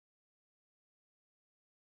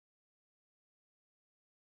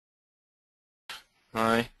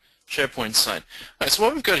my SharePoint site. Alright, so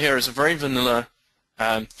what we've got here is a very vanilla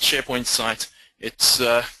SharePoint site. It's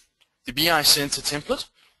the BI Center template,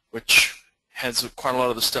 which has quite a lot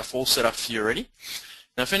of the stuff all set up for you already.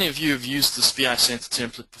 Now, if any of you have used this BI Center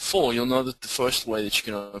template before, you'll know that the first way that you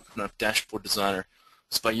can open up Dashboard Designer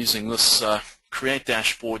is by using this Create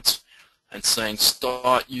Dashboards and saying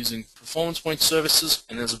Start using PerformancePoint services,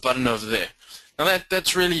 and there's a button over there. Now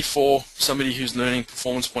that's really for somebody who's learning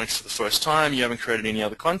PerformancePoint for the first time, you haven't created any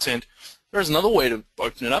other content. There's another way to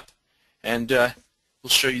open it up, and we'll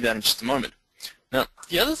show you that in just a moment. Now,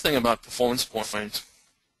 the other thing about PerformancePoint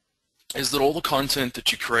is that all the content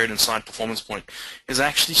that you create inside PerformancePoint is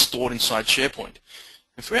actually stored inside SharePoint.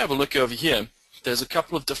 If we have a look over here, there's a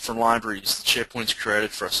couple of different libraries that SharePoint's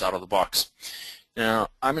created for us out of the box. Now,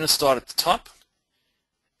 I'm going to start at the top,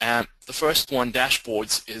 and the first one,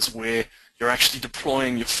 Dashboards, is where you're actually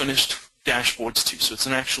deploying your finished dashboards to. So it's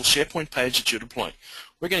an actual SharePoint page that you're deploying.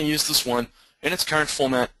 We're going to use this one in its current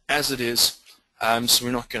format as it is, so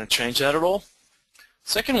we're not going to change that at all.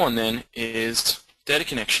 Second one then is Data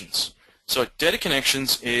Connections. So Data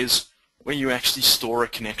Connections is where you actually store a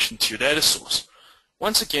connection to your data source.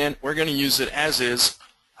 Once again, we're going to use it as is,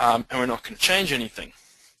 and we're not going to change anything.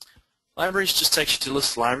 Libraries just takes you to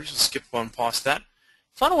list libraries. We'll skip on past that.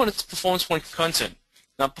 Final one is PerformancePoint Content.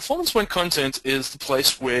 Now, PerformancePoint Content is the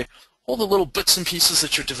place where all the little bits and pieces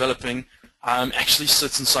that you're developing actually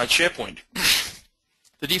sits inside SharePoint.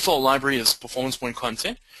 The default library is PerformancePoint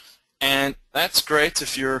Content, and that's great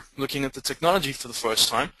if you're looking at the technology for the first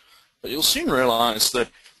time, but you'll soon realize that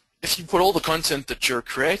if you put all the content that you're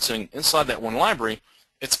creating inside that one library,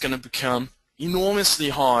 it's going to become enormously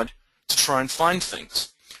hard to try and find things.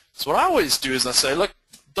 So what I always do is I say, look,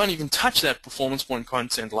 don't even touch that PerformancePoint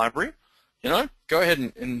Content library. Go ahead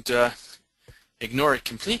and ignore it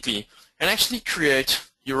completely and actually create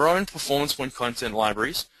your own PerformancePoint Content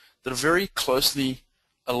libraries that are very closely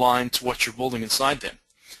aligned to what you're building inside them.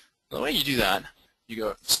 The way you do that, you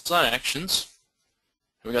go Site Actions,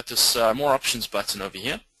 and we got this More Options button over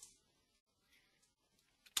here.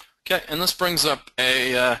 Okay, and this brings up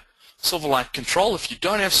a Silverlight control. If you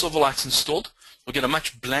don't have Silverlight installed, you'll get a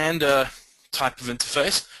much blander type of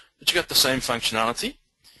interface, but you got the same functionality.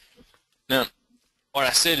 Now, what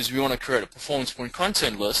I said is we want to create a PerformancePoint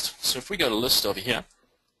Content list. So if we go to List over here,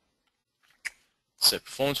 say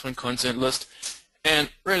PerformancePoint Content List, and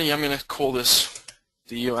really I'm going to call this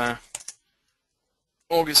the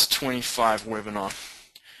August 25 webinar,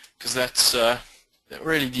 because that's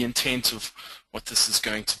really the intent of what this is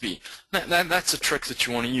going to be. That's a trick that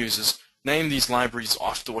you want to use, is name these libraries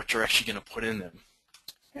after what you're actually going to put in them.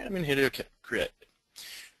 And I'm going to hit Create.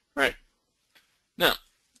 Right. Now,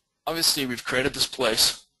 obviously we've created this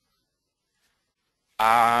place.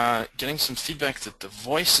 Getting some feedback that the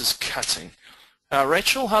voice is cutting.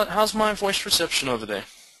 Rachel, how's my voice reception over there?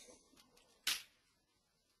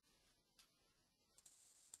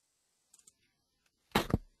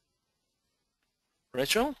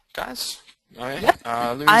 Rachel, guys? Okay.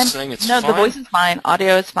 Yep. Louie's saying it's fine. No, the voice is fine.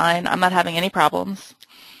 Audio is fine. I'm not having any problems.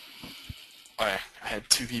 I had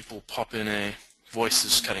two people pop in a voice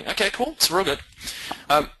is cutting. Okay, cool. It's real good.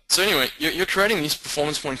 So anyway, you're creating these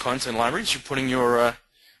PerformancePoint Content libraries. You're putting your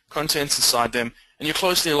contents inside them, and you're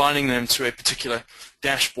closely aligning them to a particular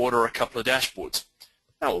dashboard or a couple of dashboards.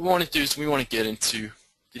 Now what we want to do is we want to get into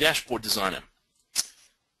the Dashboard Designer.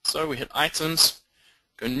 So we hit Items,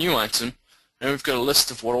 go New Item, and we've got a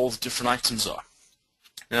list of what all the different items are.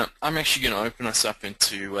 Now I'm actually going to open us up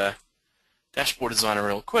into Dashboard Designer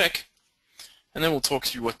real quick, and then we'll talk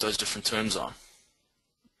through what those different terms are.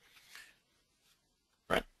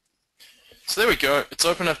 Right. So there we go. It's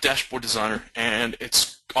opened up Dashboard Designer, and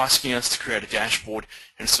it's asking us to create a dashboard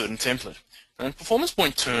in a certain template. Now in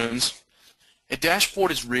PerformancePoint terms, a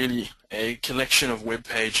dashboard is really a collection of web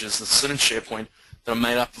pages that sit in SharePoint that are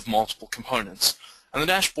made up of multiple components. And the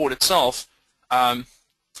dashboard itself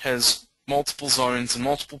has multiple zones and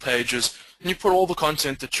multiple pages, and you put all the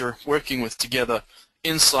content that you're working with together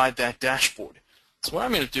inside that dashboard. So what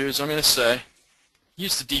I'm going to do is I'm going to say,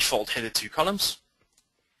 use the default header 2 columns.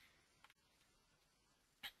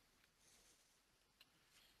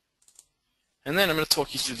 And then I'm going to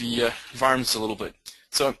talk you through the environments a little bit.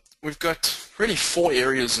 So we've got really 4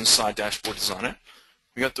 areas inside Dashboard Designer.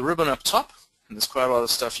 We've got the ribbon up top, and there's quite a lot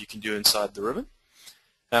of stuff you can do inside the ribbon.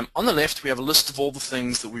 On the left, we have a list of all the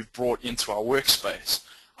things that we've brought into our workspace,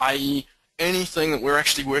 i.e. anything that we're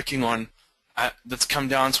actually working on that's come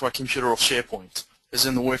down to our computer or SharePoint is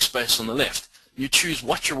in the workspace on the left. You choose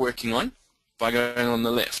what you're working on by going on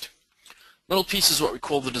the left. Little piece is what we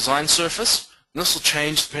call the design surface, and this will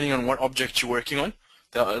change depending on what object you're working on.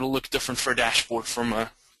 It'll look different for a dashboard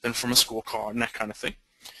than from a scorecard and that kind of thing.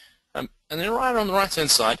 And then right on the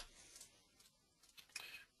right-hand side,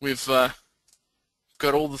 we've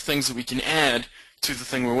got all the things that we can add to the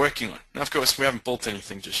thing we're working on. Now, of course, we haven't built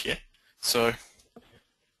anything just yet, so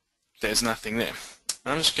there's nothing there.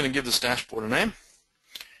 I'm just going to give this dashboard a name.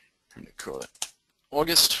 I'm going to call it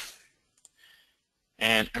August,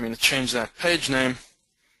 and I'm going to change that page name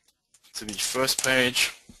to the first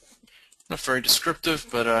page. Not very descriptive,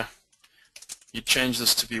 but you change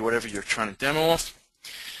this to be whatever you're trying to demo off.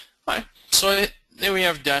 Alright, so there we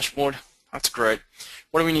have dashboard. That's great.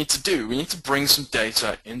 What do we need to do? We need to bring some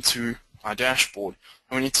data into our dashboard,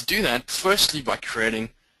 and we need to do that firstly by creating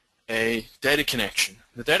a data connection.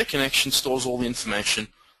 The data connection stores all the information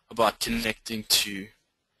about connecting to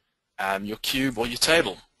your cube or your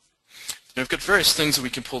table. And we've got various things that we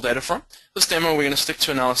can pull data from. This demo we're going to stick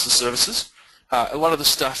to analysis services. A lot of the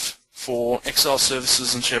stuff for Excel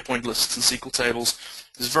services and SharePoint lists and SQL tables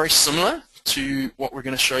is very similar to what we're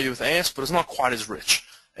going to show you with AS, but it's not quite as rich.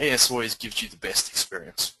 AS always gives you the best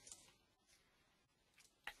experience.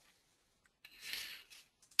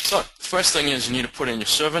 So, the first thing is you need to put in your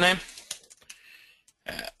server name.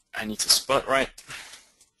 I need to spell it right.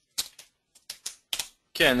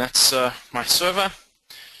 Okay, and that's my server.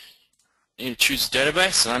 You need to choose a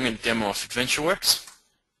database, and I'm going to demo off AdventureWorks.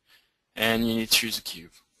 And you need to choose a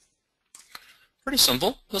cube. Pretty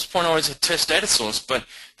simple. At this point I always hit test data source, but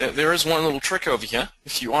there is one little trick over here.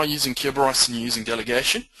 If you are using Kerberos and you're using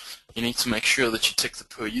delegation, you need to make sure that you tick the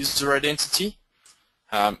per user identity.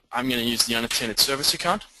 I'm going to use the unattended service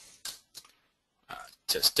account.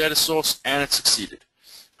 Test data source, and it succeeded.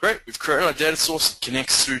 Great, we've created our data source that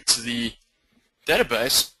connects through to the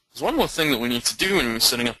database. There's one more thing that we need to do when we're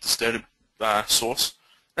setting up this data source.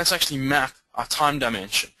 That's actually map our time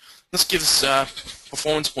dimension. This gives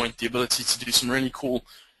PerformancePoint the ability to do some really cool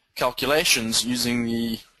calculations using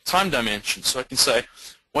the time dimension. So I can say,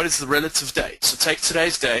 what is the relative date? So take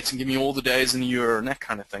today's date and give me all the days in a year and that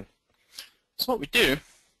kind of thing. So what we do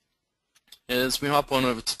is we hop on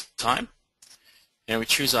over to time, and we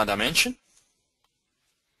choose our dimension.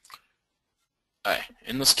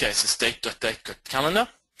 In this case, it's date.date.calendar.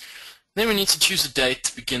 Then we need to choose a date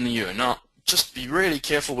to begin the year. Now, just be really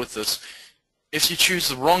careful with this. If you choose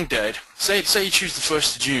the wrong date, say you choose the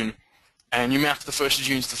 1st of June, and you map the 1st of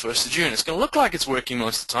June to the 1st of June, it's going to look like it's working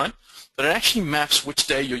most of the time, but it actually maps which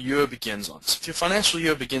day your year begins on. So if your financial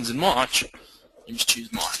year begins in March, you just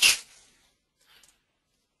choose March.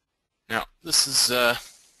 Now, this is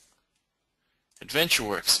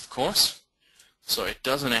AdventureWorks, of course, so it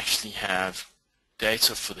doesn't actually have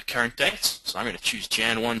data for the current date. So I'm going to choose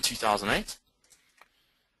Jan 1, 2008.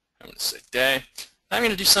 I'm going to say day. Now I'm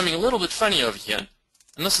going to do something a little bit funny over here,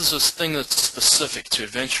 and this is a thing that's specific to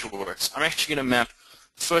AdventureWorks. I'm actually going to map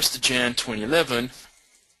the 1st of Jan 2011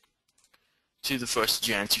 to the 1st of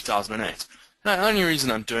Jan 2008. Now, the only reason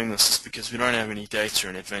I'm doing this is because we don't have any data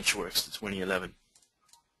in AdventureWorks to 2011.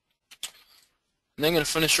 And then I'm going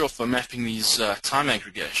to finish off by mapping these time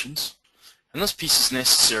aggregations. And this piece is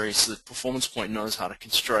necessary so that PerformancePoint knows how to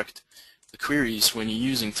construct the queries when you're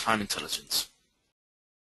using time intelligence.